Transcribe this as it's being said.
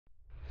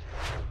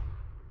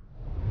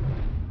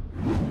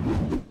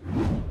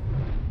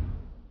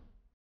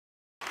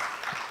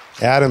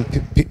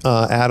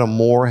Adam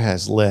Moore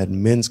has led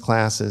men's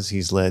classes.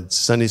 He's led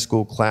Sunday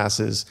school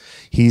classes.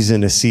 He's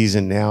in a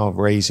season now of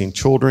raising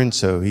children,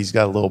 so he's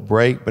got a little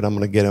break, but I'm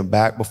going to get him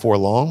back before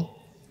long.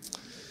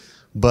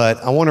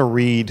 But I want to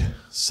read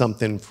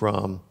something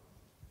from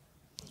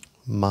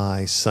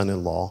my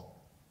son-in-law,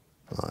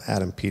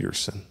 Adam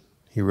Peterson.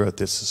 He wrote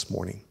this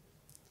morning.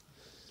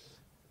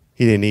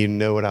 He didn't even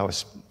know what I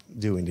was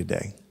doing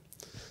today.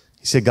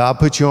 He said, God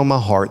put you on my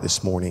heart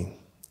this morning.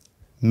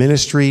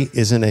 Ministry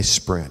isn't a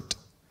sprint.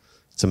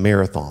 It's a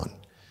marathon.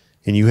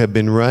 And you have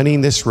been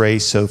running this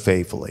race so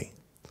faithfully.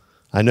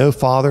 I know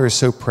Father is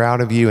so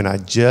proud of you, and I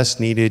just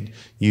needed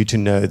you to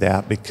know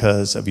that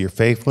because of your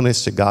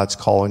faithfulness to God's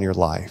call in your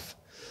life.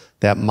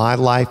 That my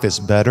life is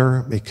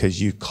better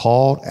because you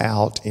called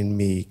out in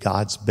me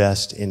God's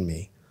best in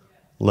me.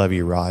 Love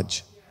you,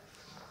 Raj.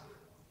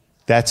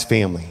 That's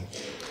family.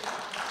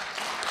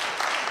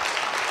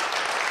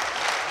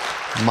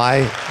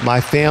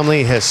 My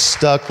family has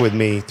stuck with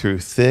me through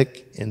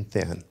thick and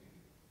thin.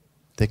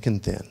 Thick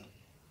and thin.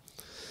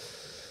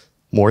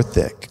 More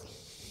thick.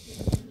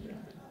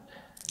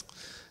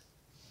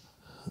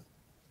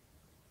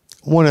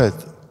 I want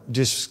to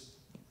just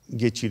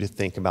get you to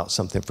think about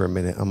something for a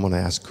minute. I'm going to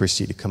ask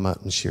Christy to come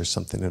up and share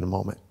something in a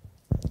moment.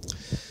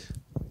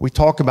 We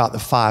talk about the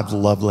 5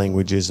 love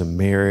languages of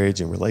marriage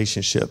and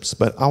relationships,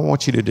 but I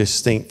want you to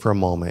just think for a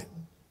moment,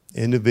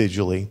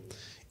 individually,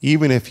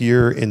 even if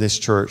you're in this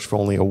church for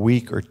only a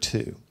week or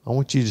 2, I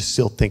want you to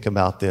still think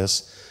about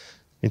this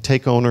and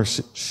take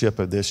ownership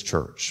of this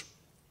church.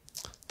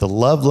 The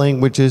love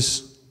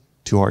languages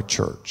to our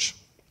church.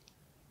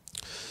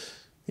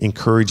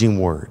 Encouraging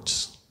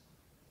words.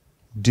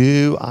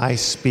 Do I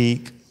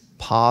speak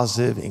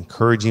positive,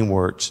 encouraging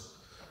words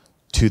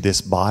to this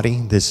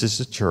body? This is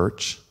the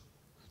church.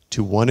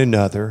 To one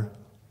another,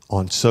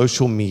 on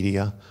social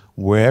media,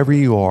 wherever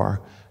you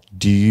are,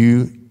 do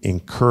you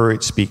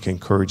speak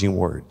encouraging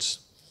words?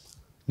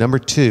 Number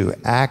 2,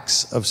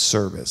 acts of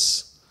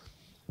service.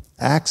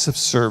 Acts of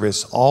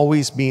service,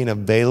 always being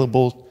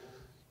available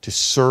to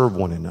serve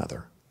one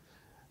another.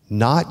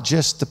 Not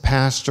just the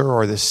pastor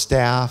or the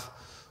staff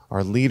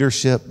or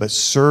leadership, but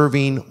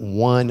serving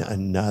one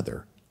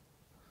another.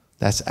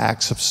 That's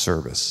acts of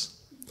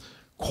service.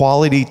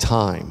 Quality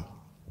time.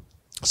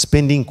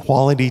 Spending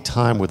quality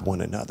time with one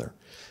another.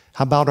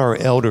 How about our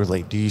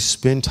elderly? Do you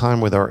spend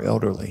time with our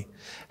elderly?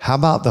 How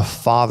about the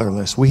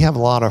fatherless? We have a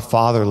lot of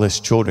fatherless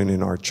children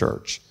in our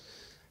church.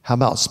 How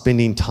about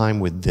spending time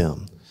with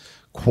them?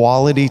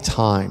 Quality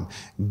time,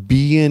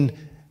 being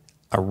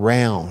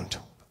around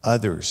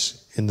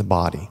others in the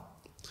body.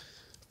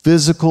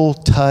 Physical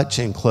touch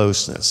and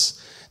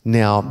closeness.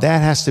 Now, that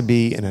has to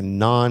be in a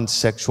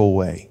non-sexual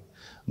way,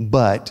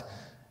 but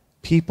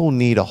people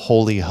need a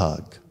holy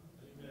hug.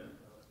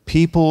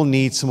 People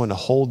need someone to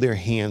hold their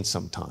hand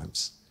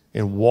sometimes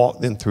and walk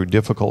them through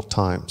difficult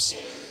times.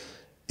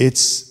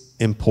 It's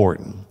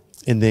important.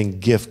 And then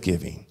gift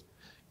giving.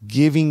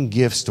 Giving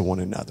gifts to one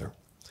another.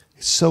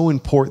 It's so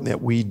important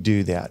that we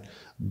do that.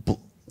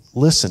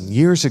 Listen,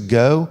 years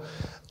ago,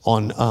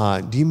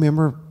 do you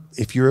remember,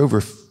 if you're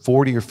over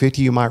 40 or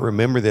 50, you might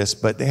remember this,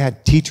 but they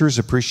had Teachers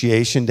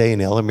Appreciation Day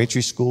in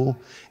elementary school,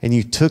 and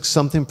you took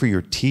something for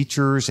your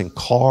teachers and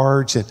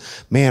cards. And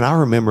man, I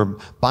remember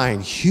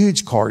buying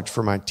huge cards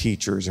for my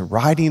teachers and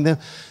writing them.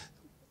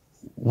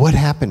 What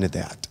happened to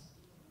that?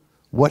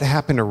 What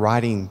happened to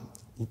writing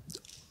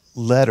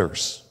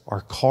letters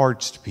or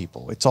cards to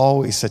people? It's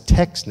always a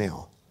text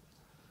now.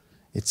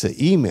 It's an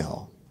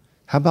email.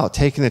 How about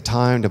taking the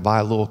time to buy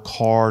a little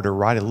card or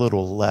write a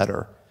little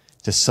letter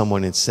to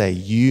someone and say,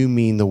 you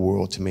mean the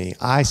world to me.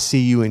 I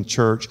see you in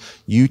church.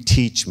 You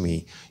teach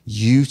me.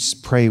 You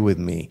pray with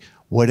me.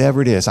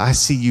 Whatever it is, I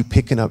see you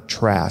picking up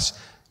trash.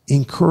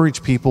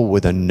 Encourage people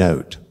with a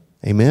note.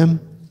 Amen?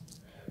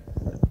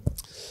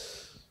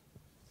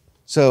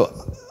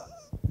 So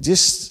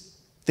just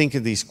think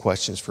of these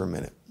questions for a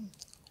minute.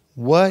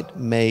 What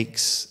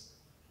makes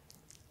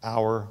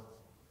our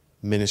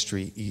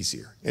ministry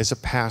easier? As a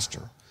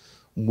pastor,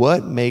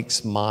 what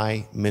makes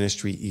my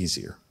ministry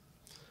easier?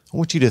 I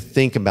want you to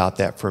think about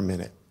that for a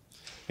minute.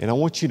 And I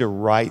want you to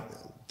write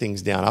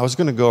things down. I was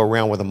going to go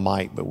around with a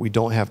mic, but we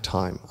don't have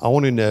time. I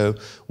want to know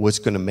what's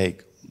going to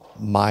make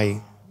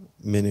my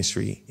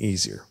ministry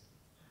easier.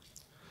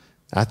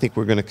 I think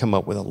we're going to come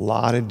up with a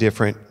lot of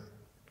different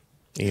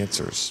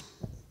answers.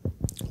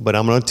 But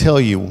I'm going to tell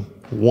you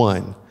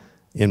one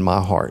in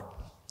my heart.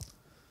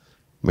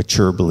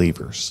 Mature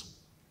believers.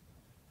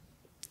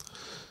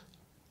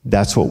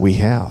 That's what we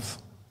have.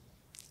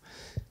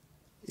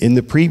 In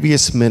the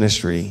previous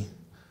ministry,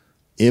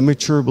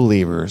 immature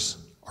believers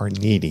are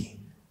needy,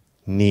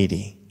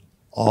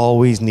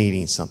 always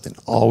needing something.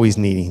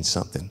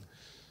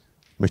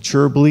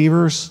 Mature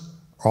believers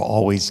are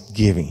always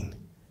giving.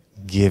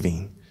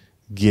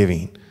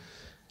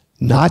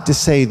 Not to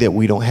say that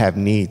we don't have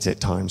needs at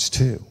times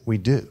too, we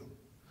do.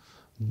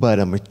 But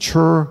a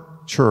mature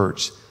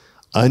church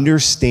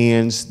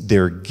understands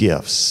their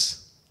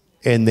gifts,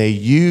 and they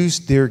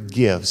use their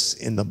gifts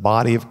in the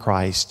body of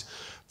Christ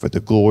for the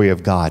glory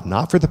of God,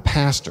 not for the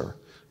pastor,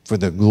 for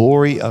the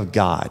glory of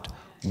God.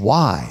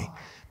 Why?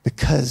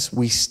 Because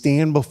we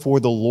stand before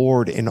the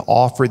Lord and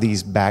offer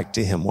these back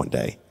to him one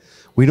day.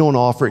 We don't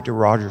offer it to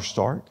Roger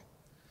Stark.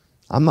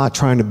 I'm not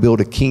trying to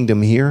build a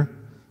kingdom here.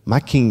 My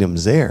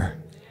kingdom's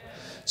there.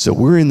 So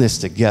we're in this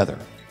together.